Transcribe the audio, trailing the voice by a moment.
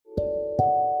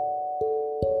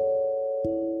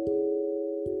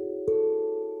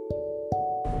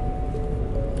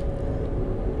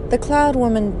The Cloud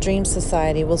Woman Dream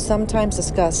Society will sometimes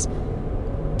discuss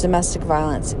domestic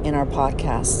violence in our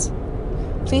podcasts.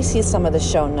 Please see some of the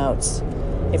show notes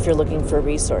if you're looking for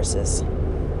resources.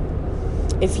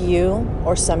 If you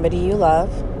or somebody you love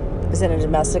is in a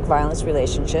domestic violence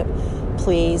relationship,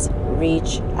 please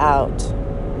reach out.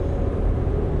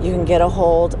 You can get a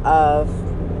hold of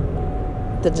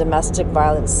the domestic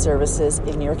violence services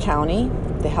in your county.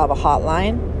 They have a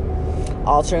hotline.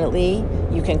 Alternately,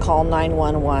 you can call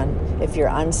 911 if you're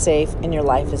unsafe and your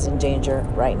life is in danger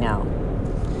right now.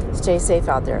 Stay safe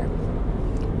out there,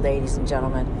 ladies and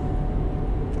gentlemen.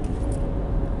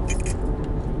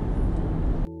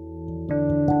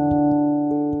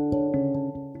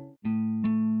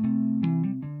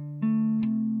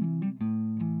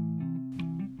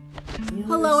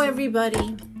 Hello,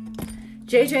 everybody.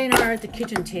 JJ and I are at the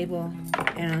kitchen table,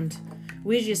 and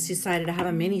we just decided to have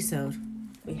a mini-sode.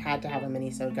 We had to have a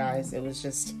mini-sode, guys. It was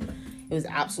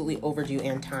absolutely overdue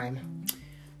and time.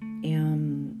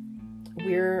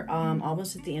 We're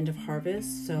almost at the end of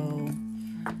harvest, so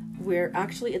we're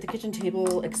actually at the kitchen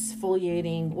table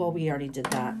exfoliating. Well, we already did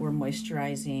that. We're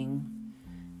moisturizing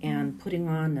and putting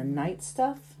on the night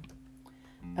stuff,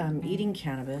 eating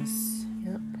cannabis,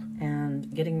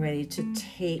 and getting ready to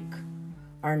take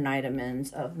our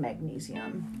vitamins of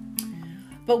magnesium.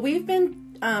 But we've been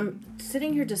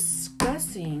sitting here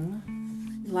discussing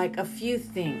like a few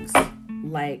things.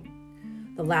 Like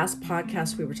the last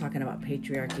podcast we were talking about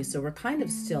patriarchy, so we're kind of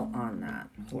still on that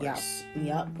horse.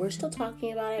 Yep. We're still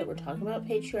talking about it. We're talking about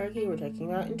patriarchy. We're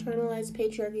talking about internalized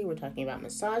patriarchy. We're talking about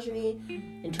misogyny,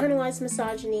 internalized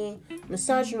misogyny,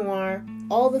 misogynoir,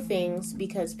 all the things,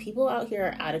 because people out here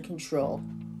are out of control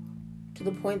to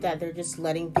the point that they're just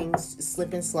letting things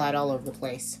slip and slide all over the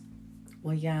place.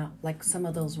 Well, yeah, like some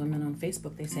of those women on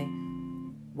Facebook, they say,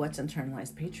 what's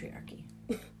internalized patriarchy?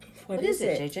 What is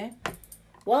it, JJ?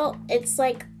 Well, it's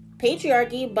like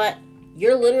patriarchy, but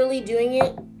you're literally doing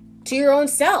it to your own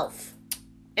self.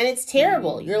 And it's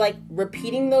terrible. You're like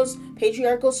repeating those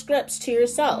patriarchal scripts to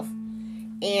yourself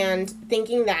and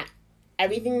thinking that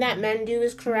everything that men do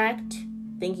is correct,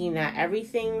 thinking that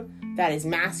everything that is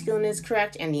masculine is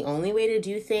correct and the only way to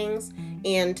do things,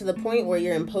 and to the point where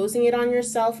you're imposing it on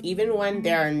yourself even when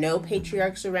there are no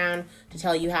patriarchs around to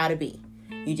tell you how to be.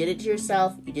 You did it to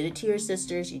yourself, you did it to your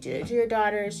sisters, you did it to your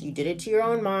daughters, you did it to your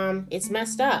own mom. It's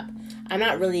messed up. I'm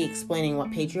not really explaining what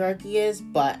patriarchy is,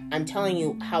 but I'm telling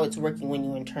you how it's working when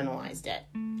you internalized it.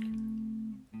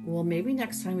 Well, maybe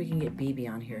next time we can get BB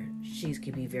on here. She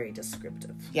can be very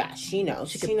descriptive. Yeah, she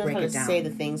knows. She knows how to say the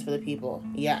things for the people.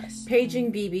 Yes.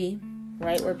 Paging BB.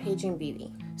 Right, we're paging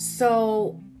BB.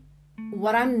 So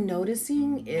what I'm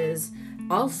noticing is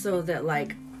also that,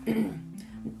 like,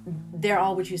 they're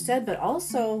all what you said, but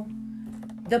also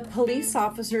the police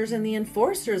officers and the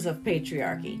enforcers of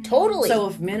patriarchy. Totally. So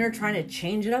if men are trying to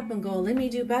change it up and go, let me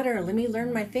do better, let me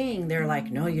learn my thing, they're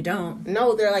like, no, you don't.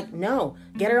 No, they're like, no,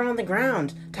 get her on the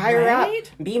ground, tie her up,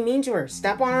 be mean to her,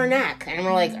 step on her neck. And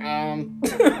we're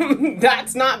like,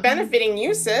 that's not benefiting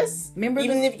you, sis.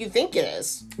 Even if you think it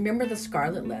is. Remember the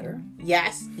Scarlet Letter?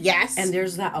 Yes. And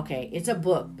there's that, okay, it's a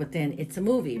book, but then it's a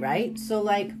movie, right? So,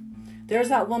 like, there's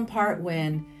that one part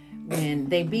when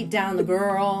they beat down the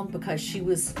girl because she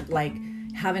was like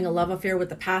having a love affair with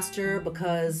the pastor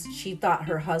because she thought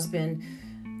her husband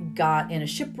got in a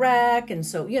shipwreck, and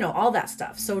so, you know, all that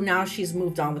stuff. So now she's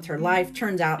moved on with her life.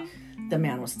 Turns out the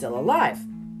man was still alive.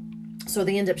 So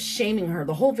they end up shaming her.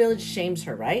 The whole village shames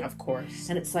her, right? Of course.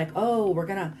 And it's like, oh, we're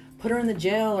gonna put her in the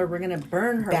jail, or we're gonna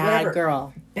burn her.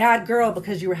 Bad girl,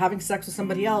 because you were having sex with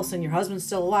somebody else and your husband's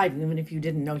still alive, even if you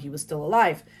didn't know he was still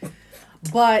alive.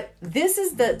 But this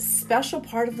is the special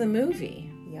part of the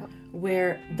movie,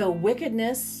 where the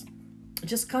wickedness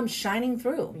just comes shining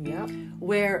through.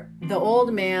 Where the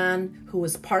old man, who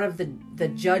was part of the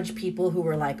judge people who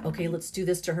were like, okay, let's do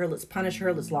this to her, let's punish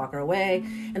her, let's lock her away.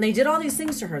 And they did all these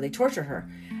things to her. They torture her.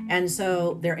 And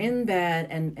so they're in bed,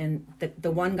 and the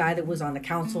one guy that was on the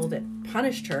council that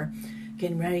punished her,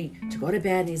 getting ready to go to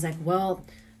bed, and he's like, well,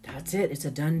 that's it. It's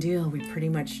a done deal. We pretty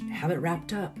much have it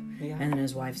wrapped up. And then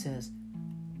his wife says,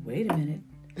 wait a minute,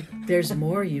 there's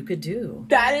more you could do.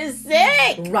 That is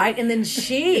sick! Right, and then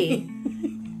she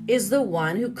is the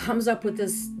one who comes up with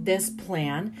this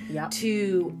plan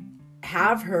to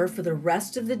have her, for the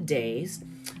rest of the days,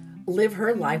 live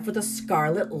her life with a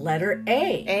scarlet letter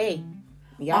A.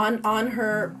 On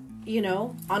her,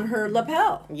 on her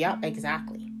lapel. Yep,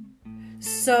 exactly.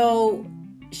 So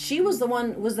she was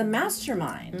the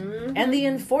mastermind, and the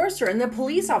enforcer, and the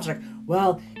police officer.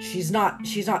 well, she's not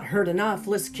hurt enough.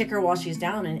 Let's kick her while she's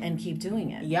down and keep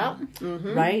doing it. Yep.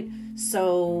 Mm-hmm. Right?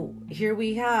 So here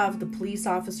we have the police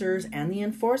officers and the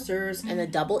enforcers. And the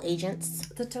double agents.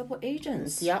 The double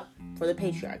agents. Yep. For the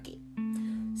patriarchy.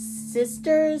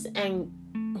 Sisters and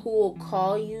who will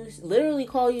literally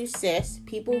call you sis.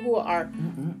 People who are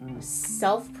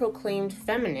self-proclaimed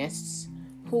feminists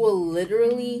who will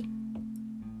literally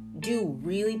do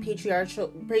really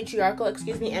patriarchal,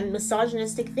 and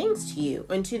misogynistic things to you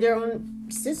and to their own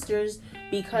sisters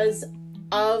because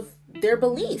of their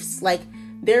beliefs. Like,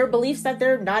 their beliefs that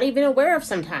they're not even aware of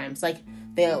sometimes. Like,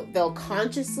 they'll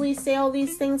consciously say all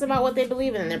these things about what they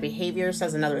believe, and then their behavior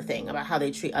says another thing about how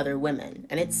they treat other women.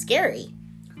 And it's scary.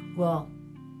 Well,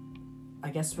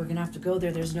 I guess we're going to have to go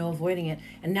there. There's no avoiding it.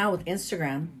 And now with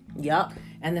Instagram. Yep.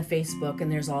 And the Facebook,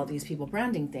 and there's all these people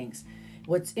branding things.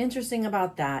 What's interesting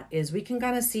about that is we can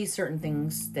kind of see certain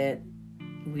things that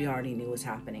we already knew was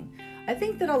happening. I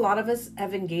think that a lot of us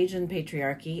have engaged in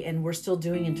patriarchy, and we're still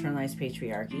doing internalized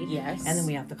patriarchy. Yes. And then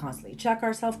we have to constantly check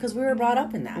ourselves because we were brought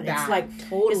up in that. It's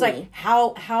totally. It's like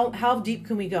how deep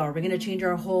can we go? Are we going to change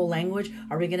our whole language?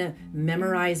 Are we going to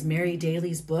memorize Mary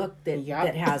Daly's book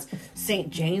that has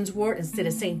St. Jane's wort instead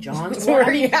of St. John's wort?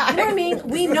 I mean, you know what I mean?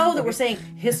 We know that we're saying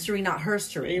history, not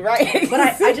herstory. Right.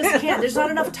 But I just can't. There's not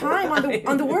enough time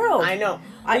on the world. I know.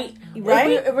 Right?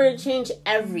 We're to change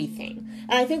everything.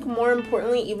 And I think more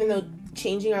importantly, even though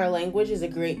changing our language is a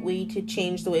great way to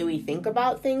change the way we think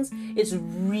about things, it's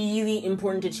really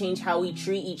important to change how we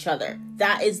treat each other.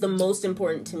 That is the most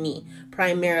important to me,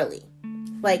 primarily.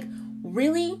 Like,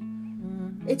 really,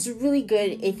 it's really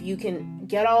good if you can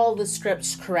get all the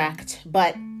scripts correct,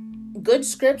 but good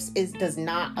scripts does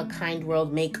not a kind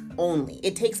world make only.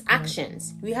 It takes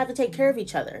actions. We have to take care of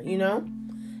each other, you know?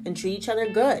 And treat each other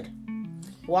good.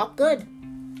 Walk good.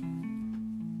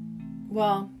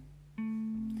 Well,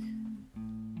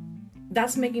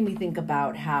 that's making me think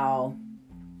about how,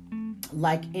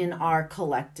 like, in our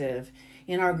collective,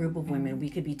 in our group of women, we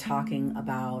could be talking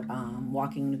about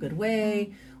walking in a good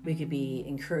way. We could be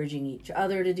encouraging each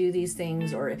other to do these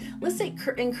things, or let's say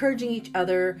encouraging each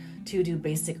other to do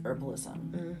basic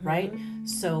herbalism, right?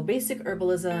 So basic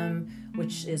herbalism,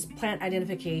 which is plant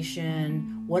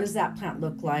identification. What does that plant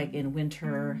look like in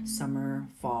winter, summer,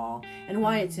 fall, and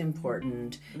why it's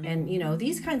important, and, you know,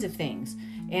 these kinds of things.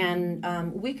 And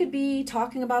we could be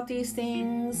talking about these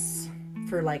things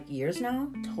for like years now.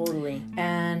 Totally.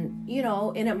 And, you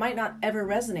know, and it might not ever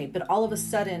resonate, but all of a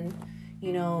sudden,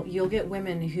 you know, you'll get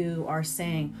women who are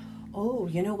saying, oh,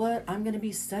 you know what, I'm going to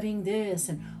be studying this,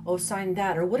 and oh, sign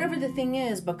that, or whatever the thing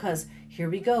is, because here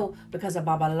we go, because a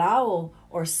babalao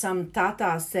or some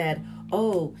tata said,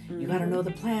 oh, you got to know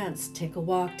the plants, take a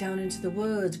walk down into the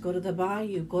woods, go to the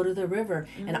bayou, go to the river,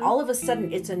 and all of a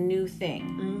sudden it's a new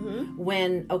thing.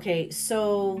 When, okay,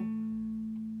 so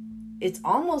it's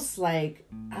almost like,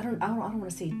 I don't want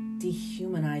to say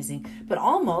dehumanizing, but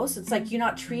almost, it's like you're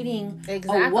not treating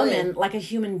a woman like a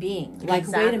human being. Like,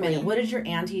 wait a minute, what did your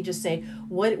auntie just say?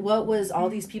 What was all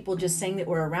these people just saying that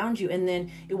were around you? And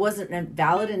then it wasn't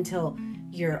valid until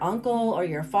your uncle or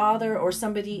your father or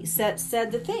somebody said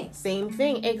the thing. Same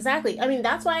thing, exactly. I mean,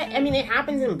 that's why, I mean, it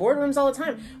happens in boardrooms all the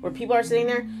time where people are sitting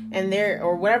there and they're,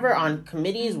 or whatever, on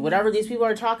committees, whatever these people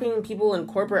are talking, people in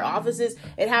corporate offices.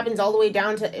 It happens all the way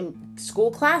down to in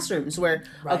school classrooms where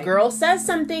a girl says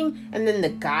something and then the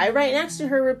guy right next to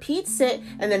her repeats it,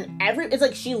 and then it's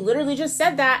like she literally just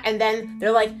said that, and then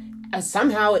they're like,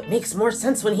 somehow it makes more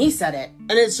sense when he said it.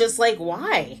 And it's just like,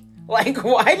 why? Like,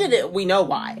 why did it? We know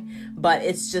why. But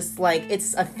it's just like,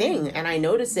 it's a thing. And I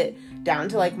notice it down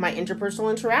to like my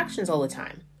interpersonal interactions all the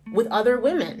time with other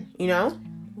women, you know?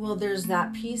 Well, there's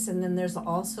that piece. And then there's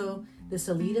also this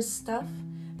elitist stuff.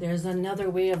 There's another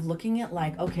way of looking at,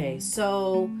 like, okay,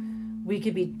 so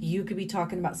you could be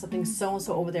talking about something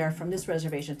so-and-so over there from this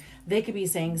reservation. They could be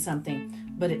saying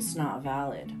something, but it's not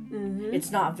valid.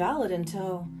 It's not valid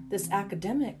until this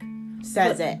academic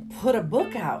put a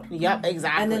book out. Yep,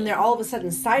 exactly. And then they're all of a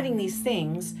sudden citing these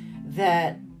things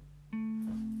that,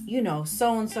 you know,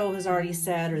 so-and-so has already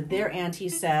said, or their auntie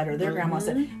said, or their grandma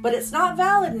said, but it's not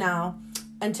valid now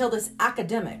until this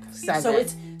academic says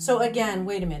it. So again,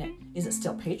 wait a minute, is it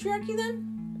still patriarchy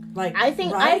then? Like, I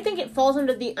think it falls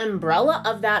under the umbrella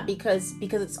of that because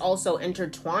it's also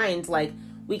intertwined. Like,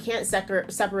 we can't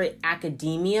separate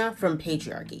academia from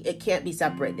patriarchy. It can't be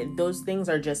separated. Those things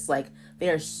are just like, they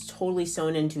are totally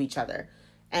sewn into each other.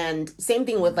 And same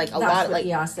thing with like lot like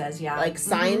says, like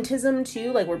scientism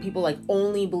too, like where people like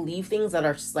only believe things that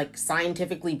are like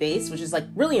scientifically based, which is like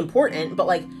really important, but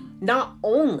like not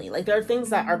only, like, there are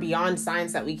things that are beyond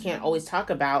science that we can't always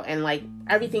talk about, and, like,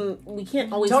 everything, we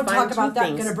can't always Don't find talk about that,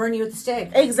 things. gonna burn you at the stake.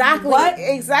 Exactly. What?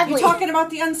 Exactly. You're talking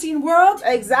about the unseen world?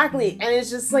 Exactly. And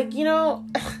it's just like, you know,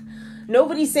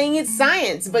 nobody's saying it's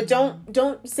science, but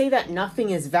don't say that nothing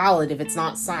is valid if it's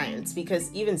not science,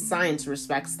 because even science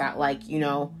respects that, like, you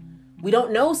know, we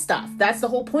don't know stuff. That's the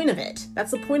whole point of it.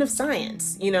 That's the point of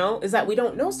science, you know, is that we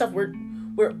don't know stuff. We're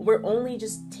only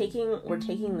just taking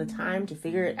the time to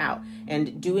figure it out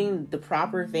and doing the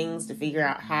proper things to figure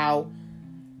out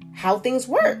how things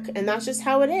work. And that's just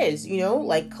how it is, you know,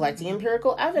 like collecting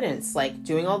empirical evidence, like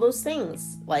doing all those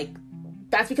things. Like,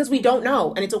 that's because we don't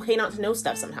know, and it's okay not to know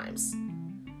stuff sometimes.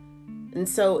 And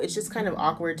so it's just kind of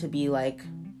awkward to be like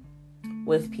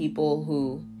with people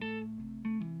who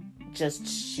just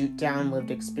shoot down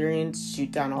lived experience,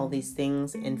 shoot down all these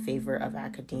things in favor of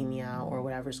academia or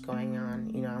whatever's going on,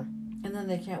 you know? And then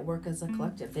they can't work as a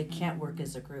collective. They can't work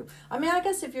as a group. I mean, I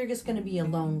guess if you're just going to be a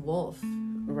lone wolf.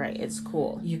 Right, it's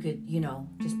cool. You could, you know,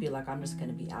 just be like, I'm just going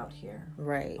to be out here.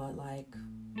 Right. But, like...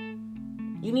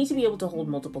 You need to be able to hold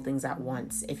multiple things at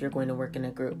once if you're going to work in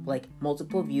a group. Like,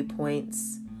 multiple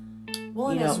viewpoints,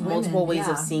 well, you know, women, multiple ways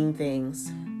of seeing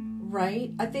things.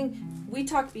 Right? I think we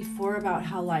talked before about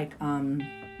how, like,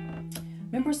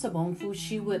 remember Sabon Fu?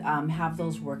 She would have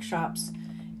those workshops,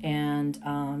 and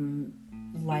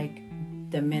like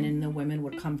the men and the women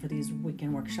would come for these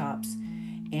weekend workshops,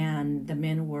 and the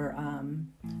men were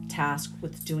tasked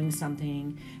with doing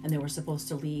something, and they were supposed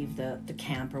to leave the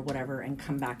camp or whatever and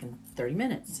come back in 30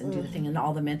 minutes and do the thing. And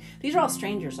all the men, these are all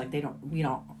strangers, like we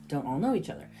don't all know each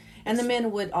other, and the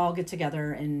men would all get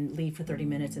together and leave for 30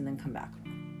 minutes and then come back,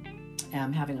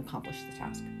 having accomplished the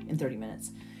task in 30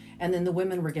 minutes. And then the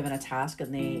women were given a task,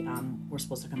 and they were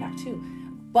supposed to come back too.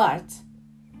 But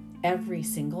every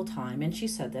single time, and she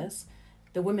said this,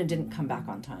 the women didn't come back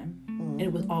on time. Mm-hmm. And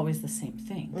it was always the same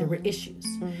thing. There were issues.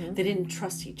 Mm-hmm. They didn't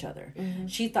trust each other. Mm-hmm.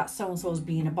 She thought so-and-so was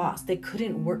being a boss. They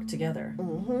couldn't work together.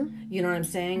 Mm-hmm. You know what I'm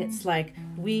saying? It's like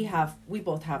we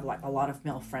both have like a lot of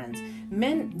male friends.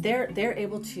 Men, they're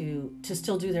able to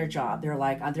still do their job. They're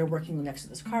like, they're working next to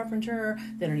this carpenter.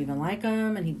 They don't even like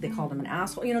him. And they called him an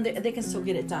asshole. You know, they can still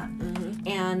get it done.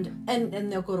 Mm-hmm.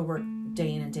 And they'll go to work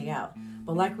day in and day out.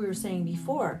 But like we were saying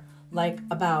before, like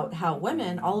about how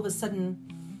women, all of a sudden,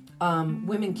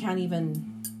 women can't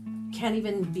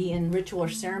even be in ritual or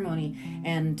ceremony,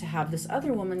 and to have this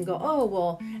other woman go, oh,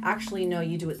 well, actually, no,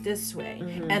 you do it this way.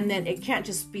 Mm-hmm. And then it can't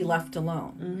just be left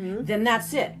alone. Mm-hmm. Then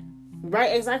that's it.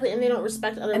 Right, exactly. And they don't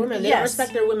respect other women. They don't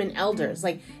respect their women elders.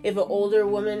 Like, if an older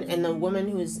woman and the woman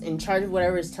who's in charge of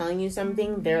whatever is telling you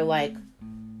something, they're like,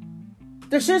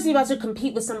 they're seriously about to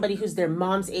compete with somebody who's their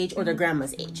mom's age or their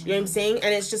grandma's age. You know what I'm saying?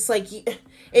 And it's just like,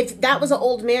 if that was an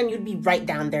old man, you'd be right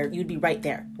down there. You'd be right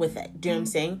there with it. Do you know what I'm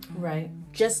saying? Right.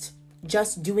 Just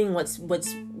doing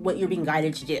what you're being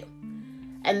guided to do.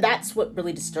 And that's what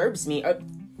really disturbs me,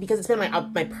 because it's been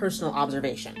my personal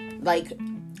observation. Like,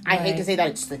 I hate to say that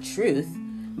it's the truth,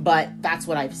 but that's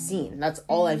what I've seen. That's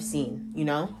all I've seen, you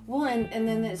know? Well, and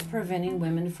then it's preventing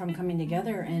women from coming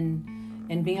together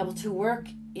and being able to work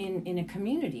in a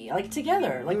community, like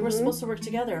together, like we're supposed to work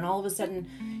together, and all of a sudden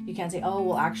you can't say, oh,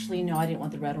 well, actually, no, I didn't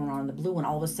want the red one on the blue one.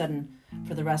 All of a sudden,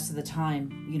 for the rest of the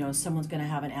time, you know, someone's going to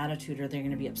have an attitude, or they're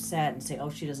going to be upset and say, oh,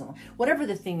 she doesn't, whatever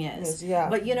the thing is. Yeah.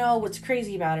 But, you know, what's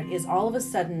crazy about it is all of a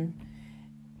sudden,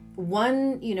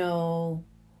 one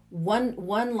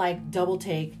like double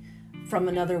take from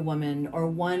another woman, or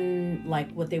one like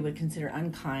what they would consider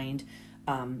unkind,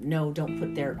 no, don't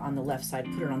put there on the left side,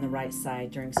 put it on the right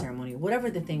side during ceremony, whatever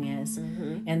the thing is.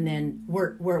 Mm-hmm. And then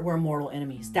we're mortal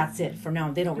enemies. That's it. For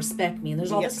now, they don't respect me, and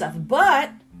there's all this stuff.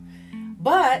 But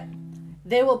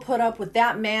they will put up with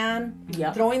that man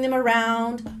throwing them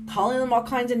around, calling them all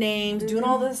kinds of names, doing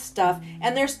all this stuff,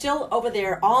 and they're still over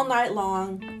there all night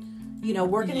long, you know,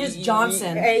 working his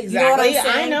Johnson. Exactly. You know what I'm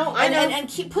saying? I know. And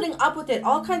keep putting up with it,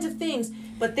 all kinds of things.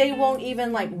 But they won't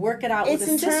even like work it out with a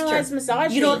sister. It's internalized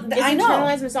misogyny. I know.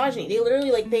 Internalized misogyny. They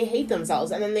literally they hate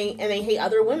themselves, and then they hate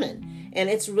other women, and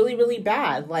it's really, really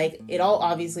bad. Like, it all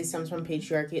obviously stems from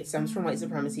patriarchy. It stems from white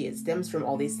supremacy. It stems from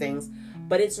all these things.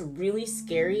 But it's really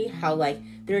scary how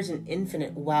there's an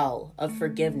infinite well of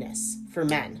forgiveness for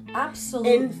men.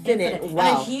 Absolutely infinite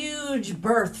well. And a huge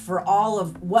birth for all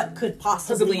of what could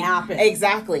possibly happen.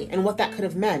 Exactly, and what that could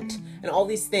have meant, and all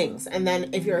these things. And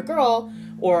then if you're a girl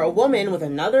or a woman with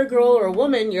another girl or a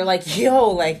woman, you're like, yo,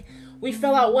 like, we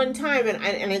fell out one time,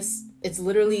 and it's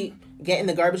literally get in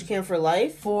the garbage can for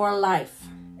life. For life.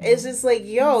 It's just like,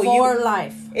 yo, for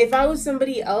life. If I was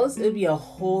somebody else, it would be a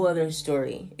whole other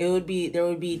story. There would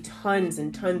be tons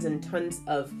and tons and tons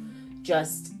of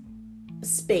just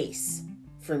space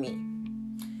for me.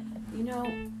 You know,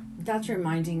 that's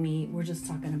reminding me, we're just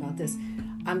talking about this.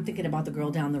 I'm thinking about the girl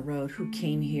down the road who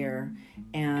came here,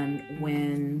 and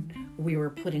when we were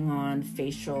putting on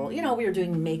facial, we were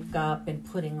doing makeup and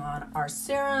putting on our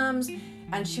serums,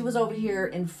 and she was over here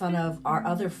in front of our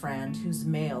other friend who's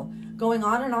male, going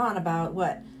on and on about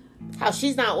what? How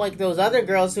she's not like those other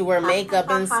girls who wear makeup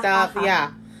and stuff.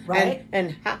 Yeah. Right?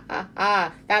 And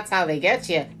that's how they get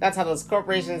you. That's how those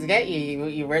corporations get you.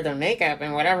 You wear their makeup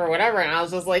and whatever. And I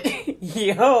was just like,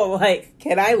 yo, like,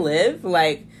 can I live?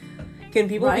 Like, can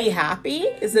people be happy?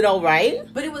 Is it all right?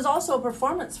 But it was also a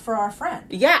performance for our friend.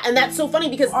 Yeah, and that's so funny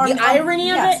because the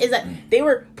irony of it is that they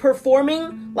were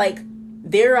performing, like,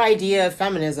 their idea of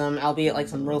feminism, albeit, like,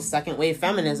 some real second-wave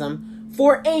feminism,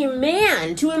 for a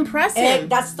man to impress him. And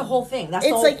that's the whole thing. That's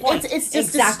the whole point. It's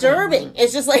just disturbing.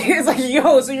 It's just like,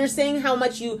 yo, so you're saying how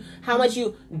much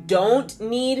you don't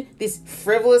need this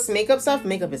frivolous makeup stuff?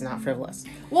 Makeup is not frivolous.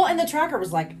 Well, and the tracker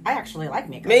was like, I actually like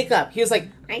makeup. Makeup. He was like,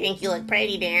 I think you look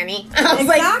pretty, Danny. I was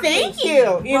like, thank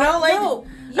you. You know, like... No.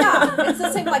 Yeah, it's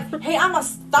the same, like, hey, I'm a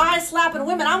thigh-slapping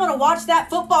woman. I want to watch that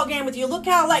football game with you. Look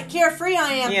how, like, carefree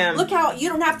I am. Yeah. Look how you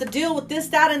don't have to deal with this,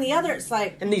 that, and the other. It's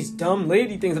like... And these dumb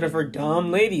lady things that are for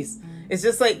dumb ladies. It's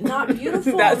just like... Not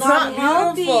beautiful. That's not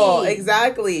healthy. Beautiful.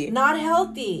 Exactly. Not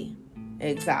healthy.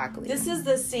 Exactly. This is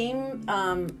the same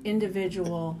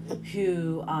individual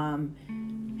who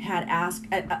had asked...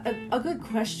 A good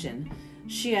question.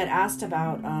 She had asked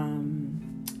about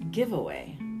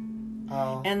giveaway.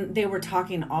 Oh. And they were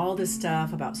talking all this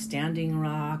stuff about Standing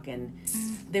Rock, and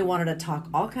they wanted to talk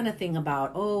all kind of thing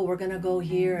about, oh, we're going to go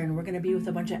here and we're going to be with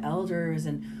a bunch of elders,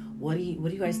 and what do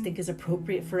you guys think is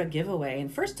appropriate for a giveaway? And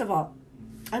first of all,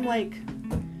 I'm like,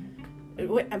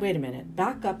 wait a minute,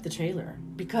 back up the trailer,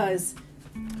 because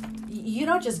you're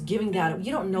not just giving that,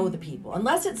 you don't know the people,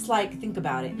 unless it's like, think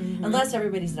about it, unless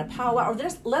everybody's at a powwow, or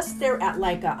unless they're at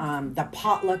like the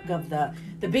potluck of the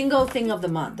bingo thing of the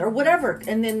month or whatever,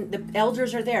 and then the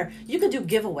elders are there. You could do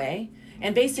giveaway,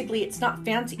 and basically it's not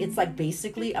fancy. It's like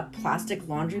basically a plastic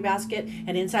laundry basket,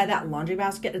 and inside that laundry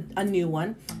basket, a new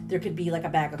one, there could be like a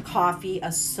bag of coffee,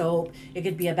 a soap, it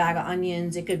could be a bag of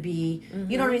onions, it could be,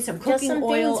 you know what I mean, some cooking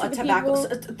oil, a tobacco,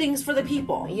 things for the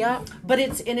people. Yeah. But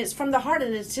it's from the heart,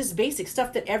 and it's just basic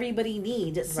stuff that everybody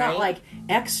needs. It's not like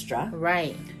extra.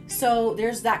 Right. So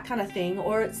there's that kind of thing.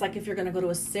 Or it's like if you're going to go to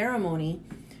a ceremony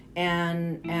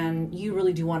and you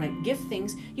really do want to gift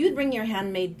things, you'd bring your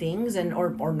handmade things, and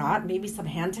or not, maybe some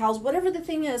hand towels, whatever the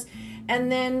thing is,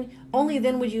 and then only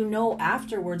then would you know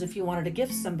afterwards if you wanted to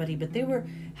gift somebody. But they were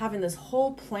having this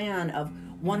whole plan of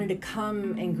wanting to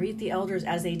come and greet the elders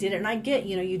as they did it. And I get,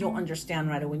 you don't understand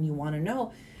right away when you want to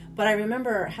know, but I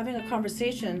remember having a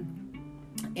conversation,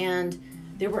 and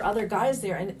there were other guys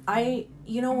there, and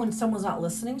when someone's not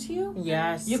listening to you,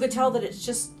 yes, you could tell that it's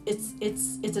just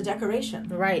it's a decoration.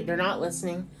 Right, they're not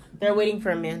listening. They're waiting for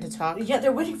a man to talk. Yeah,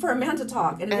 they're waiting for a man to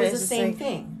talk, and it was the same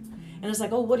thing. And it's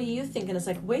like, oh, what do you think? And it's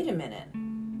like, wait a minute.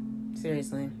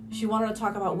 Seriously, she wanted to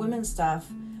talk about women's stuff,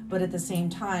 but at the same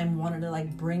time wanted to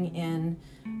like bring in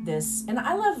this. And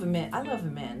I love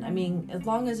men. I mean, as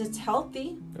long as it's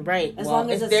healthy, right? As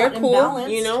long as it's they're not cool,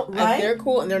 imbalanced, right? If they're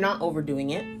cool and they're not overdoing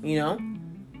it,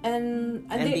 and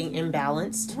being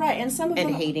imbalanced, right? And some of them,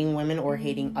 and hating women or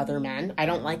hating other men. I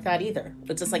don't like that either.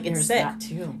 It's just like, it's sick. That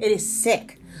too. It is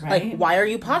sick. Right? Like, why are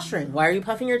you posturing? Why are you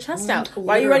puffing your chest out?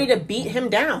 Why are you ready to beat him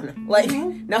down? Like,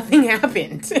 nothing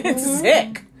happened. It's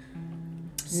sick.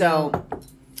 So,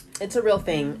 it's a real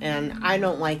thing, and I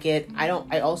don't like it. I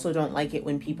also don't like it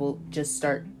when people just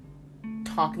start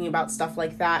talking about stuff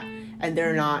like that, and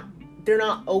they're not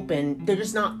open. They're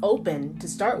just not open to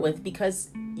start with,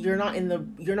 because you're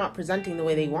not presenting the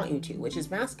way they want you to, which is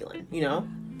masculine,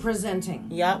 Presenting.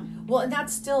 Yep. Well, and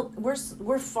that's still,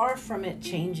 we're far from it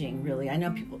changing, really. I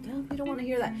know people, we don't want to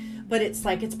hear that, but it's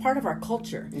like, it's part of our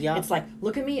culture. Yeah. It's like,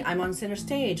 look at me, I'm on center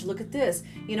stage, look at this,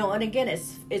 and again,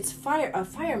 it's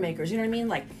fire makers, you know what I mean?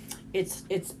 Like, it's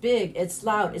big, it's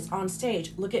loud, it's on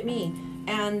stage, look at me.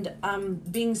 And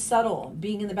being subtle,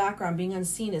 being in the background, being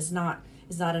unseen is not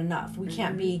enough. We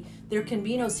can't be, there can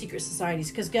be no secret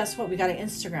societies, because guess what? We got an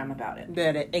Instagram about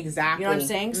it. Exactly. You know what I'm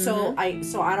saying? So I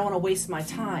don't want to waste my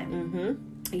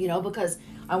time, because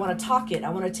I want to talk it. I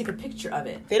want to take a picture of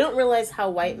it. They don't realize how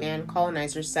white man,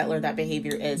 colonizer, settler that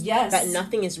behavior is. Yes. That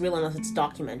nothing is real unless it's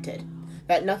documented.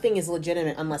 That nothing is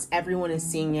legitimate unless everyone is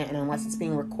seeing it, and unless it's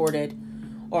being recorded,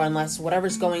 or unless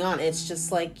whatever's going on. It's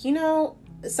just like,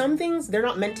 some things, they're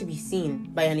not meant to be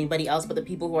seen by anybody else but the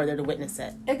people who are there to witness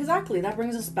it. Exactly. That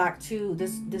brings us back to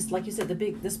this like you said,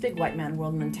 this big white man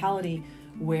world mentality,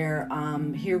 where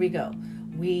here we go.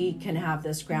 we can have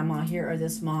this grandma here or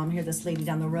this mom here, this lady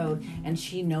down the road, and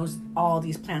she knows all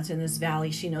these plants in this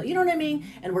valley. She knows, you know what I mean?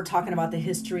 And we're talking about the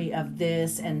history of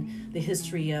this and the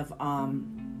history of not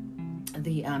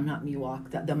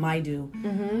Miwok, the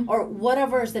Maidu, or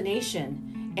whatever is the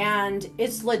nation. And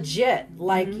it's legit.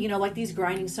 Like, you know, like these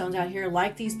grinding stones out here,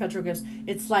 like these petroglyphs,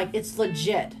 it's like, it's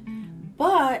legit.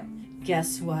 But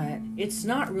guess what? It's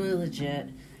not really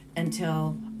legit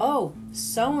until, oh,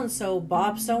 so-and-so,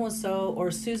 Bob so-and-so, or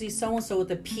Susie so-and-so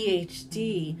with a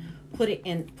PhD put it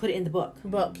in the book.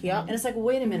 Yeah. And it's like,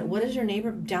 wait a minute, what has your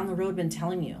neighbor down the road been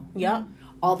telling you? Yeah.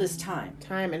 All this time.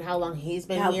 And how long he's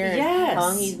been here. Yes. And how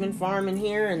long he's been farming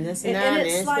here and this and that. And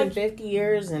it's like, been 50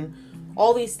 years and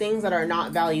all these things that are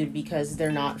not valued because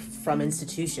they're not from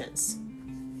institutions.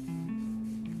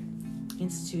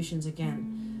 Institutions again.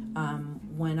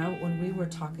 When we were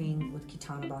talking with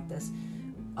Kitana about this,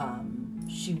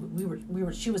 she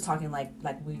was talking like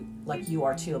you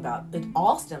are too, about it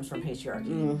all stems from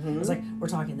patriarchy. It's like, we're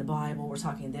talking the Bible, we're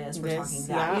talking this, we're talking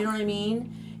that. You know what I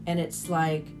mean? And it's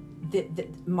like,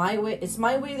 my way, it's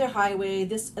my way, the highway.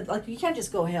 This, like, you can't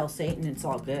just go hail Satan, it's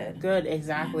all good. Good,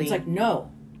 exactly. It's like,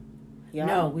 no. Yeah.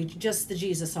 No, we just the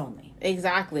Jesus only.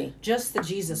 Exactly. Just the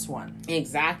Jesus one.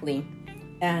 Exactly.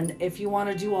 And if you want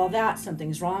to do all that,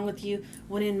 something's wrong with you.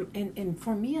 When in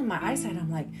for me, in my eyesight, I'm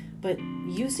like, but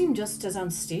you seem just as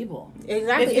unstable.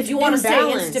 Exactly. If you want to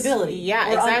say instability. Yeah,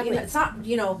 exactly. It's not,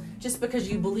 you know, just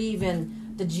because you believe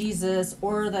in the Jesus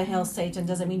or the hail Satan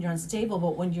doesn't mean you're unstable.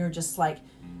 But when you're just like,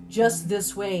 just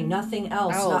this way, nothing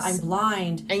else. I'm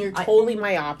blind. And you're totally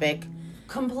myopic.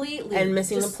 Completely. And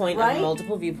missing the point of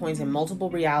multiple viewpoints and multiple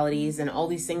realities and all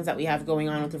these things that we have going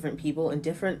on with different people and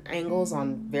different angles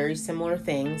on very similar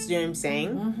things. Do you know what I'm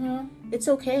saying? It's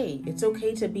okay. It's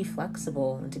okay to be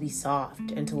flexible and to be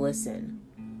soft and to listen.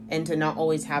 And to not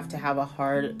always have to have a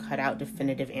hard, cut out,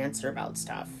 definitive answer about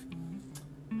stuff.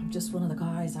 I'm just one of the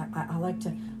guys. I like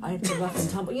to rough and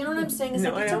tumble. You know what I'm saying? It's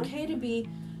it's okay to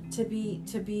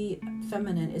be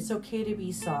feminine. It's okay to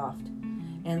be soft.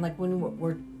 And like when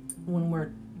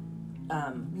we're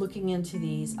looking into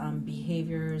these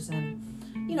behaviors and,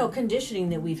 you know, conditioning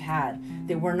that we've had,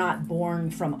 that we're not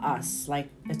born from us, like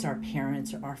it's our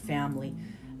parents or our family.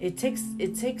 It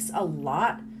takes a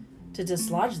lot to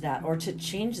dislodge that or to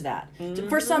change that.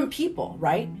 For some people,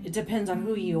 right? It depends on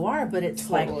who you are, but it's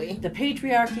like the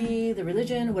patriarchy, the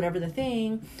religion, whatever the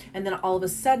thing, and then all of a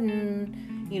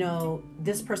sudden, you know,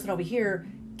 this person over here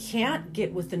can't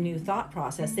get with the new thought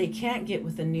process. They can't get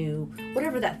with the new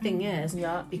whatever that thing is,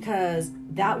 because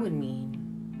that would mean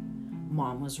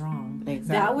mom was wrong. Exactly.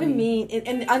 That would mean,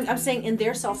 and I'm saying in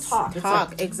their self-talk. It's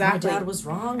like, exactly. My dad was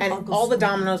wrong. And all the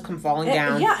dominoes come falling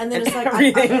down. Yeah, and then it's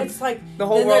like, it's like the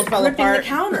whole world fell apart. The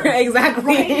counter. Exactly.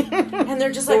 Right? And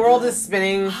they're just like, the world is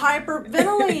spinning.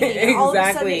 Hyperventilating. Exactly. All of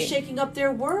a sudden it's shaking up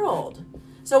their world.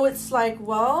 So it's like,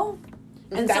 well...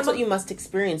 And that's what you must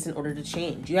experience in order to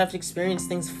change. You have to experience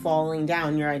things falling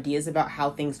down, your ideas about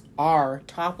how things are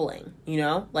toppling, you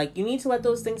know? Like, you need to let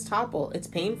those things topple. It's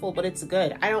painful, but it's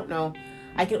good. I don't know.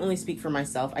 I can only speak for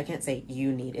myself. I can't say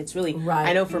you need. It's really,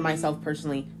 I know for myself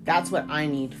personally, that's what I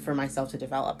need for myself to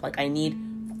develop. Like, I need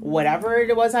whatever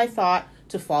it was I thought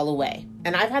to fall away.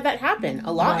 And I've had that happen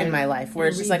a lot in my life, where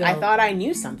it's just like, I thought I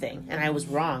knew something, and I was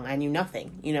wrong. I knew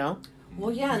nothing, you know? Well,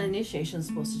 yeah, an initiation is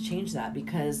supposed to change that,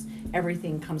 because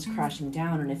everything comes crashing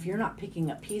down, and if you're not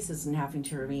picking up pieces and having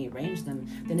to rearrange them,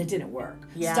 then it didn't work.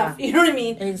 Yeah. Stuff, you know what I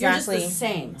mean? Exactly. You're just the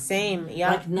same. Same,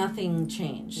 yeah. Like nothing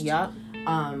changed. Yep.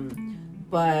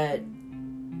 But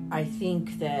I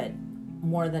think that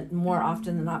more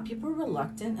often than not, people are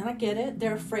reluctant, and I get it.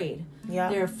 They're afraid. Yeah.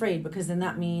 They're afraid, because then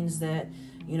that means that,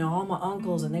 you know, all my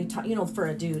uncles, and they talk, you know, for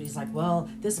a dude, he's like, well,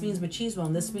 this means machismo,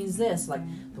 and this means this. Like,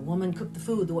 the woman cooked the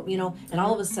food, you know, and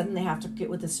all of a sudden they have to get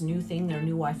with this new thing. Their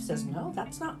new wife says, no,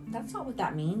 that's not what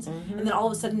that means. And then all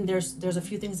of a sudden there's a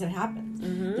few things that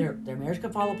happen. Their marriage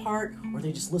could fall apart, or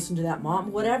they just listen to that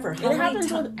mom, whatever. It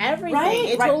happens with everything. Right?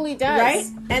 It totally does. Right?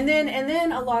 And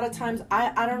then a lot of times,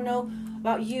 I don't know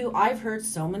about you, I've heard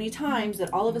so many times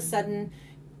that all of a sudden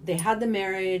they had the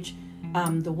marriage,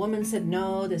 the woman said,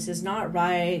 no, this is not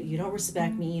right, you don't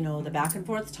respect me, you know, the back and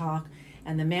forth talk,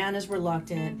 and the man is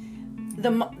reluctant. The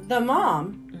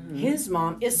mom, his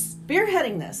mom, is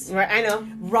spearheading this. Right, I know.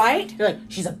 Right? You're like,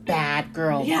 she's a bad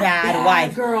girl, yeah, bad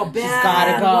wife. Girl, bad she's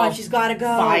gotta go. Wife, she's gotta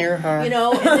go. Fire her. You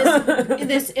know, and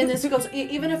this goes,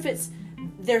 even if it's,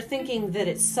 they're thinking that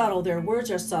it's subtle, their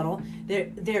words are subtle,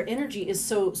 their energy is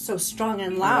so strong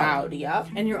and loud. Yep.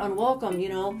 And you're unwelcome, you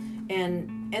know,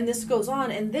 and this goes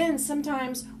on. And then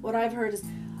sometimes what I've heard is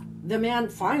the man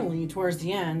finally, towards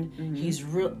the end, he's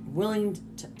willing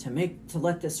to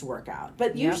let this work out.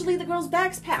 But usually the girl's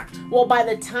bag's packed. Well, by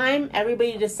the time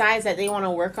everybody decides that they want to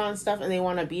work on stuff and they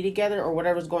want to be together or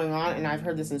whatever's going on, and I've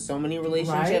heard this in so many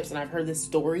relationships and I've heard this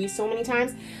story so many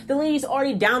times, the lady's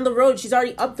already down the road. She's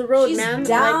already up the road, man.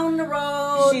 Down the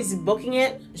road. She's booking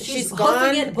it. She's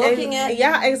gone. Booking it.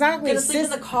 Yeah, exactly. Gonna sleep in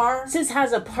the car. Sis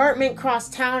has apartment cross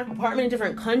town, apartment in a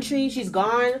different country. She's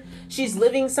gone. She's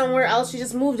living somewhere else. She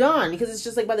just moved on, because it's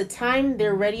just like by the time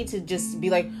they're ready to just be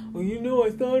like, well, you know,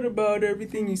 I thought about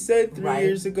everything you said 3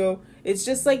 years ago. It's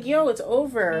just like, yo, it's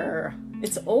over.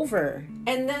 It's over.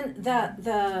 And then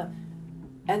the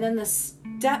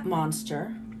step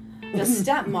monster, the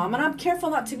stepmom, and I'm careful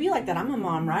not to be like that. I'm a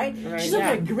mom, right? She's over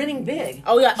there grinning big.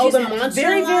 Oh yeah. She's the monster.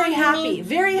 Very, very happy.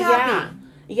 Very happy.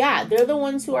 Yeah, they're the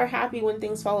ones who are happy when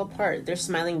things fall apart. They're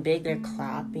smiling big. They're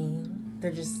clapping.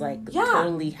 They're just like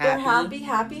totally happy.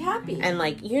 They're happy. And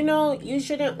like, you know, you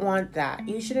shouldn't want that.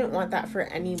 You shouldn't want that for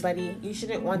anybody. You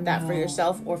shouldn't want that for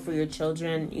yourself or for your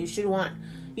children. You should want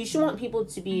people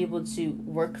to be able to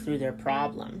work through their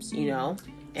problems, you know,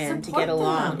 and support to get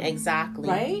along. them. Exactly.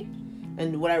 Right?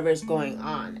 And whatever is going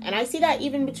on. And I see that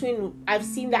even I've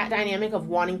seen that dynamic of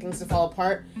wanting things to fall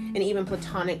apart, and even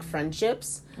platonic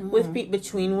friendships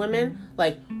between women,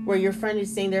 like where your friend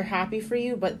is saying they're happy for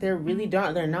you, but they're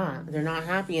not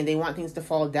happy, and they want things to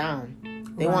fall down.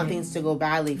 They want things to go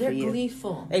badly for you. They're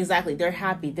gleeful. Exactly. They're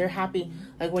happy.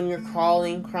 Like when you're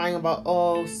crying about,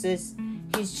 oh sis,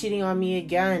 he's cheating on me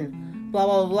again. Blah,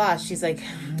 blah, blah. She's like,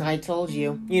 I told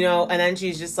you, you know, and then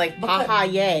she's just like, haha,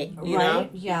 yay, you know?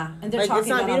 Yeah. And they're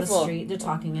talking it on the street. They're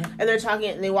talking it. And they're talking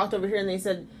it, and they walked over here and they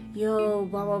said, yo,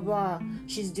 blah, blah, blah.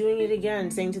 She's doing it again,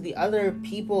 saying to the other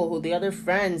people, the other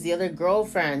friends, the other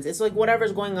girlfriends. It's like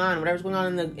whatever's going on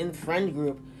in the friend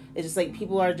group. It's just like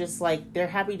people are just like, they're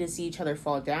happy to see each other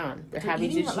fall down. They're happy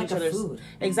to see each other's food.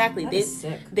 Exactly.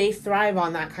 They thrive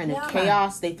on that kind of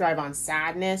chaos. They thrive on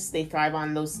sadness. They thrive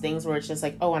on those things where it's just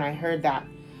like, oh, and I heard that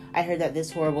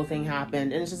this horrible thing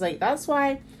happened. And it's just like, that's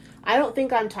why I don't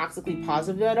think I'm toxically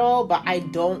positive at all, but I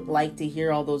don't like to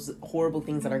hear all those horrible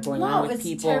things that are going on with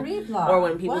people. Terrible. Or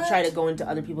when people try to go into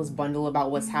other people's bundle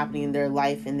about what's happening in their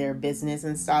life and their business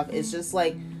and stuff. It's just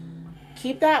like,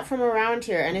 keep that from around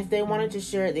here. And if they wanted to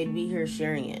share it, they'd be here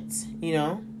sharing it, you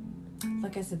know?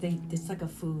 Like I said, it's like a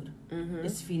food.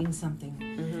 It's feeding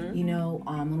something. You know,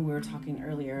 when we were talking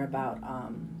earlier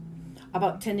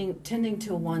about tending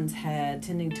to one's head,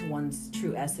 tending to one's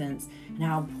true essence, and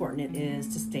how important it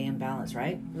is to stay in balance,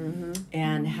 right?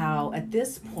 And how at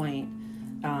this point,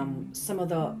 some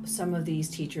of these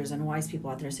teachers and wise people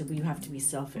out there say, well, you have to be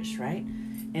selfish, right?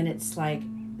 And it's like,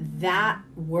 that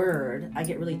word, I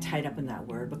get really tied up in that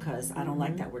word because I don't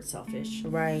like that word selfish.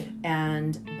 Right.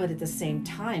 But at the same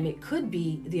time, it could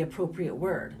be the appropriate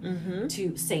word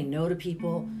to say no to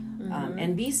people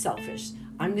and be selfish.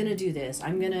 I'm going to do this.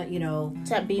 I'm going to, you know...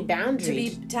 To be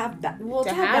boundaries. To have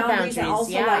boundaries and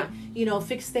also, like, you know,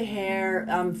 fix the hair,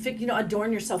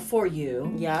 adorn yourself for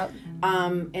you. Yep.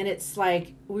 And it's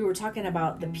like, we were talking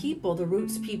about the people, the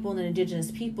roots people and the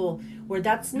indigenous people, where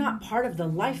that's not part of the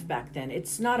life back then.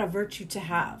 It's not a virtue to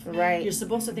have. Right. You're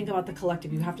supposed to think about the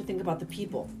collective. You have to think about the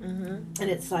people. And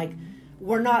it's like,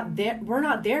 we're not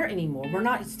there anymore. We're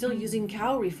not still using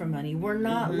calorie for money. We're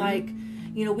not like,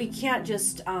 you know, we can't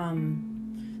just...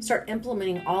 start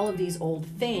implementing all of these old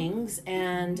things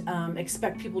and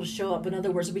expect people to show up. In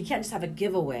other words, we can't just have a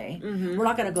giveaway. We're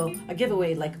not going to go a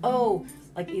giveaway like, oh,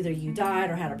 like either you died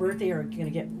or had a birthday or you're going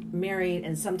to get married.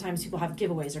 And sometimes people have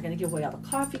giveaways. They're going to give away all the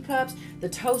coffee cups, the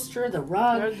toaster, the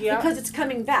rug, because it's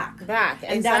coming back.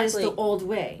 And that is the old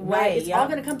way, right? It's all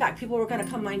going to come back. People are going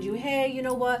to come mind you, hey, you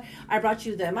know what? I brought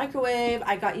you the microwave.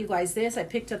 I got you guys this. I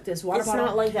picked up this water bottle. It's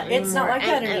not like that anymore. It's not like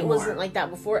that anymore. And it wasn't like that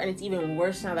before. And it's even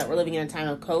worse now that we're living in a time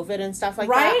of COVID and stuff like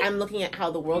that. I'm looking at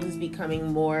how the world is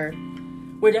becoming more...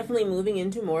 We're definitely moving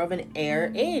into more of an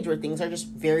air age where things are just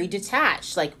very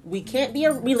detached. Like, we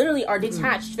literally are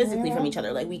detached physically from each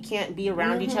other. Like, we can't be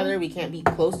around each other. We can't be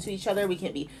close to each other. We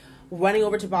can't be running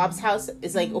over to Bob's house.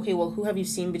 It's like, okay, well, who have you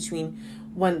seen between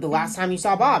when the last time you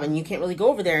saw Bob? And you can't really go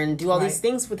over there and do all these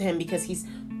things with him because he's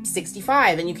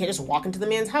 65 and you can't just walk into the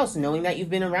man's house knowing that you've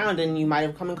been around and you might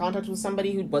have come in contact with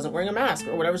somebody who wasn't wearing a mask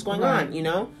or whatever's going on, you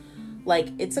know? Like,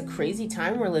 it's a crazy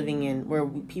time we're living in where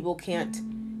people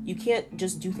you can't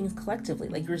just do things collectively.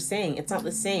 Like you were saying, it's not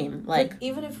the same. Like,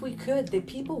 even if we could, the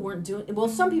people weren't doing... Well,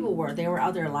 some people were. They were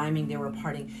out there liming. They were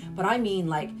partying. But I mean,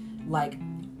 like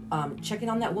checking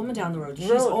on that woman down the road. She's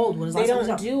old. They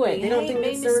don't do it. They don't think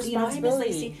it's their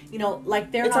responsibility. You know,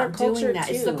 like they're not doing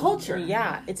that. It's the culture.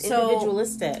 Yeah, it's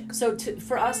individualistic. So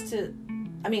for us to...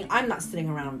 I mean, I'm not sitting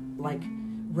around, like,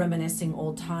 reminiscing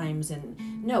old times,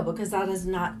 and no, because that is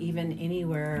not even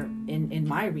anywhere in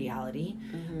my reality.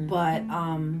 But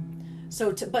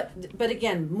but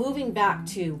again, moving back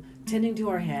to tending to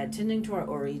our head, tending to our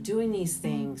ori, doing these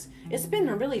things, it's been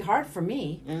really hard for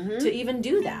me to even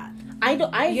do that.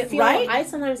 I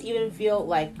sometimes even feel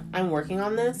like I'm working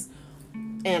on this,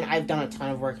 and I've done a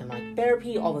ton of work in like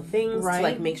therapy, all the things to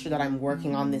like make sure that I'm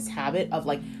working on this habit of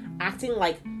like acting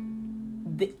like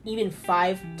even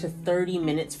 5 to 30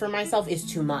 minutes for myself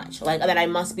is too much. Like that I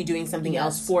must be doing something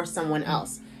else for someone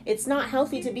else. It's not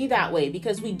healthy to be that way,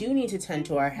 because we do need to tend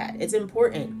to our head. It's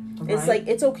important. Right. It's like,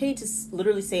 it's okay to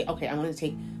literally say, okay, I'm going to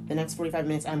take the next 45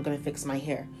 minutes, I'm going to fix my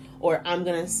hair. Or I'm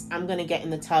going to get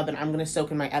in the tub and I'm going to soak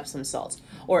in my Epsom salts.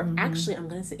 Or actually, I'm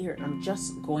going to sit here and I'm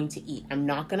just going to eat. I'm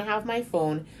not going to have my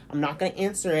phone. I'm not going to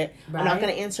answer it. Right. I'm not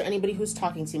going to answer anybody who's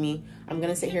talking to me. I'm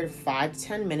going to sit here 5 to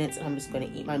 10 minutes and I'm just going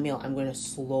to eat my meal. I'm going to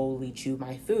slowly chew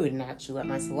my food and actually let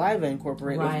my saliva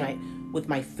incorporate with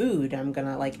my food. I'm going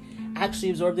to like actually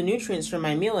absorb the nutrients from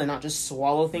my meal and not just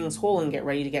swallow things whole and get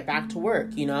ready to get back to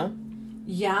work, you know?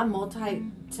 Yeah,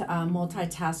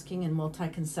 multitasking and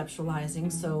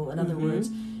multi-conceptualizing. So in other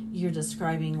words, you're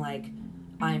describing like,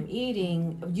 I'm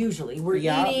eating, usually we're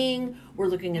eating, we're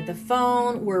looking at the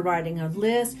phone, we're writing a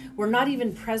list, we're not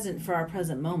even present for our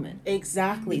present moment.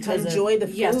 Exactly. To enjoy the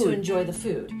food. Yes, to enjoy the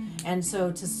food. And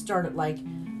so to start it like,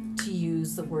 to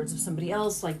use the words of somebody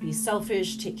else, like be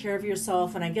selfish, take care of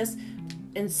yourself. And I guess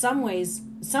in some ways,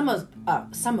 some of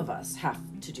us have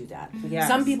to do that. Yes.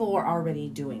 Some people are already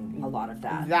doing a lot of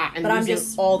that. And but I'm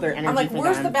just all their energy. I'm like,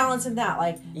 where's the balance in that?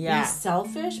 Like, be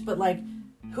selfish, but like,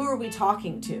 who are we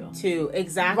talking to?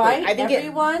 Exactly. Right? I think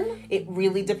everyone. It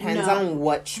really depends on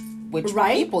which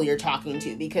people you're talking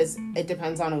to, because it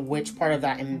depends on which part of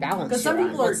that imbalance. Because some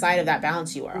people what side of that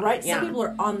balance you are on. Right. Some people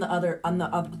are on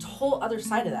the whole other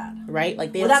side of that. Right.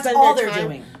 Like they don't spend their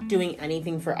time doing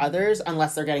anything for others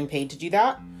unless they're getting paid to do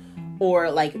that.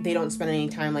 Or, like, they don't spend any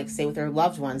time, like, say, with their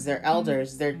loved ones, their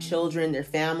elders, their children, their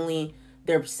family,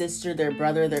 their sister, their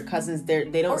brother, their cousins.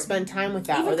 They don't spend time with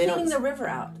that. Even or they cleaning the river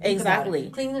out.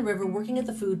 Exactly. Cleaning the river, working at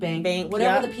the food bank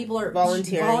whatever the people are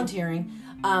volunteering,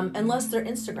 unless they're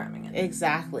Instagramming it.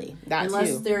 Exactly.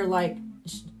 Unless they're, like,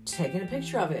 taking a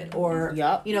picture of it. Or,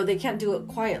 you know, they can't do it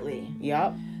quietly.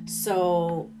 Yep.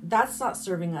 So, that's not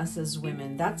serving us as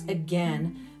women. That's,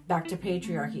 again, back to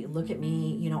patriarchy. Look at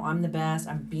me, you know, I'm the best.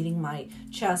 I'm beating my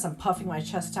chest. I'm puffing my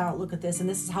chest out. Look at this. And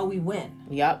this is how we win.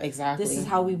 Yep, exactly. This is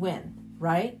how we win,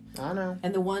 right? I know.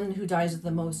 And the one who dies with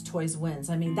the most toys wins.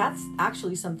 I mean, that's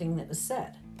actually something that was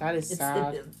said. That is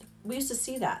sad. We used to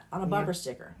see that on a bumper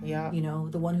sticker. Yeah. You know,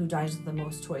 the one who dies with the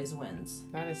most toys wins.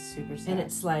 That is super sad. And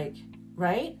it's like,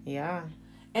 right? Yeah.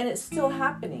 And it's still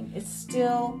happening. It's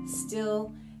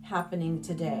still happening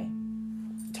today.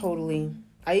 Totally.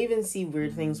 I even see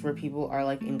weird things where people are,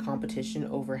 like, in competition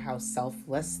over how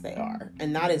selfless they are.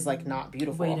 And that is, like, not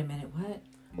beautiful. Wait a minute, what?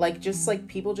 Like, just, like,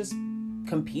 people just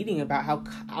competing about how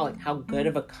good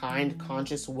of a kind,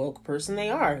 conscious, woke person they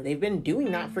are. They've been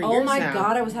doing that for years now. Oh my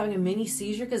God, I was having a mini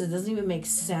seizure because it doesn't even make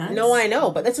sense. No, I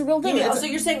know, but that's a real thing. So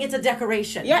you're saying it's a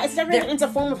decoration. Yeah, it's decoration. It's a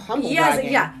form of humble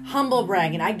bragging. Yeah, humble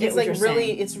bragging. I get it's what like you're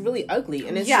saying. It's really ugly.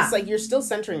 And it's just like, you're still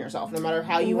centering yourself no matter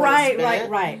how you want to spin it.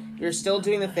 Right. You're still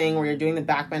doing the thing where you're doing the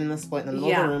back bend and the split in the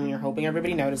middle of the room and you're hoping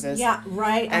everybody notices. Yeah,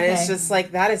 right. And it's just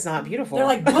like, that is not beautiful. They're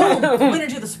like, boom, winner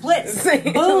do the splits.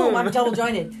 Boom, I'm double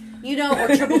jointed. You know, or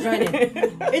triple jointed.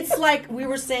 It's like we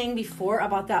were saying before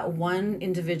about that one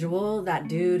individual, that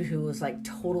dude who was like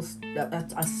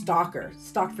a stalker,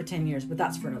 stalked for 10 years, but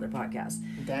that's for another podcast.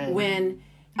 Dang. When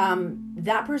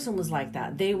that person was like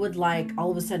that, they would like all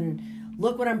of a sudden,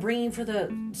 look what I'm bringing for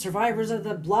the survivors of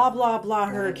the blah, blah, blah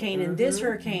hurricane and this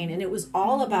hurricane. And it was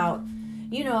all about,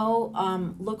 you know,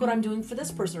 look what I'm doing for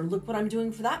this person or look what I'm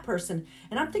doing for that person.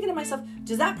 And I'm thinking to myself,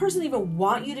 does that person even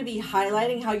want you to be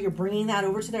highlighting how you're bringing that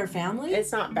over to their family?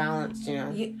 It's not balanced, you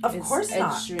know. Of course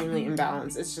not. It's extremely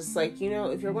imbalanced. It's just like, you know,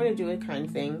 if you're going to do a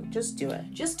kind thing, just do it.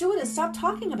 Just do it and stop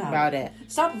talking about it.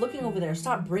 Stop looking over there.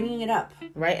 Stop bringing it up.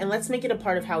 Right? And let's make it a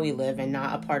part of how we live and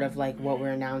not a part of, like, what we're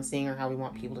announcing or how we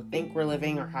want people to think we're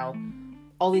living or how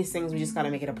all these things, we just got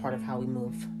to make it a part of how we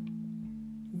move.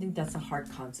 I think that's a hard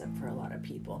concept for a lot of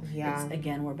people. Yeah.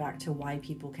 Again, we're back to why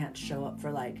people can't show up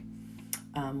for, like,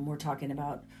 we're talking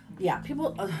about,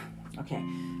 people, okay.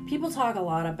 People talk a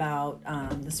lot about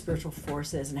the spiritual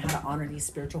forces and how to honor these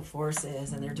spiritual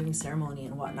forces, and they're doing ceremony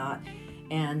and whatnot,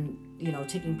 and, you know,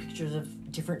 taking pictures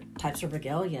of different types of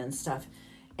regalia and stuff,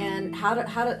 and how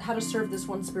to serve this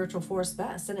one spiritual force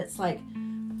best. And it's like,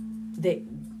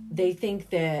 they think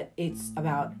that it's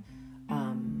about,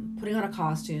 putting on a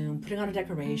costume, putting on a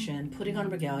decoration, putting on a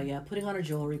regalia, putting on a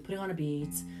jewelry, putting on a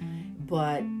beads.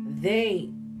 But they,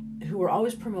 who were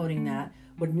always promoting that,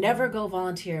 would never go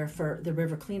volunteer for the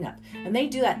river cleanup. And they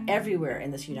do that everywhere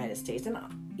in this United States. And,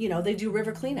 they do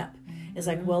river cleanup. It's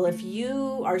like, well, if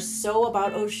you are so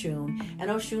about Oshun,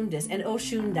 and Oshun this, and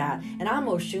Oshun that, and I'm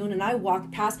Oshun, and I walk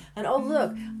past, and oh,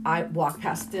 look, I walk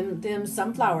past them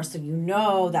sunflowers,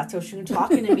 so that's Oshun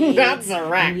talking to me. That's a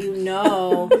wreck. And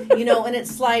and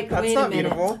it's like, That's wait not a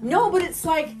minute. beautiful. No, but it's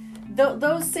like,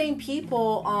 those same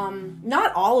people,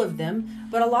 not all of them,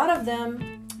 but a lot of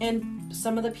them, and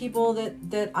some of the people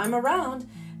that I'm around,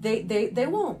 they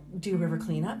won't do river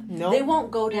cleanup. No, they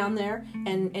won't go down there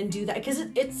and do that because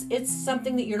it's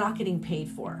something that you're not getting paid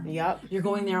for. Yep. You're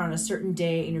going there on a certain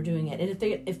day and you're doing it. And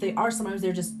if they are, sometimes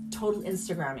they're just total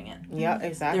Instagramming it. Yeah,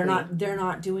 exactly. They're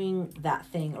not doing that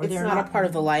thing, or it's they're not a part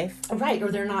of the life, right?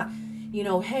 Or they're not.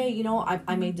 Hey,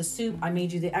 I made the soup. I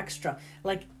made you the extra.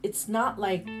 Like, it's not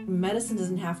like medicine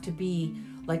doesn't have to be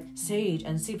like sage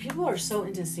and cedar. People are so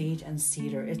into sage and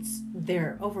cedar.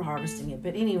 They're over harvesting it.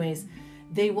 But anyways,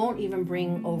 they won't even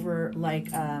bring over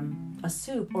like a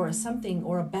soup or a something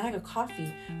or a bag of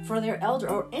coffee for their elder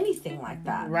or anything like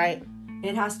that. Right.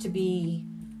 It has to be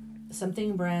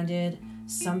something branded,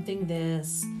 something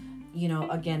this.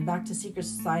 Again, back to secret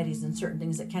societies and certain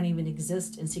things that can't even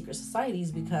exist in secret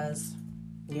societies because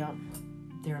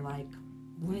they're like,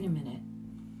 wait a minute.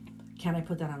 Can I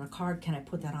put that on a card? Can I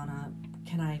put that on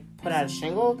can I put out a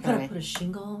shingle? Can I put a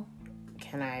shingle?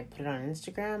 Can I put it on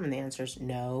Instagram? And the answer is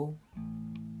no.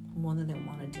 Well, then they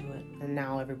want to do it. And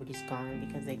now everybody's gone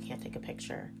because they can't take a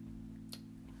picture.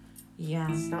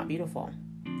 Yeah. It's not beautiful.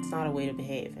 It's not a way to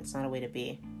behave. It's not a way to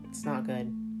be. It's not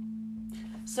good.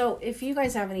 So if you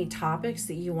guys have any topics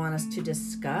that you want us to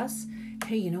discuss,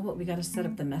 hey, you know what? We got to set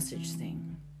up the message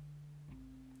thing.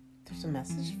 There's a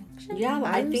message function? Yeah,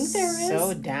 I think there is.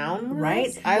 So down,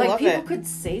 right? I love it. People could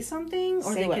say something,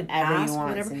 or say they could ask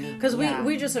whatever. Because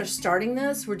we just are starting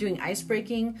this. We're doing ice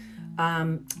breaking.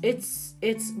 It's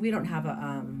we don't have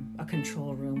a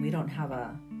control room. We don't have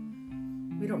a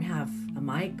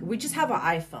mic. We just have an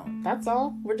iPhone. That's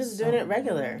all. We're just doing it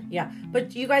regular. Yeah.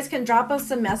 But you guys can drop us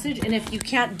a message, and if you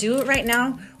can't do it right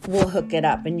now, we'll hook it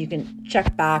up, and you can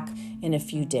check back in a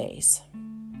few days.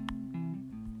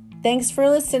 Thanks for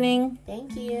listening.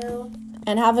 Thank you.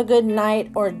 And have a good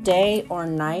night or day or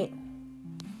night.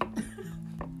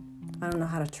 I don't know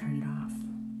how to turn it off.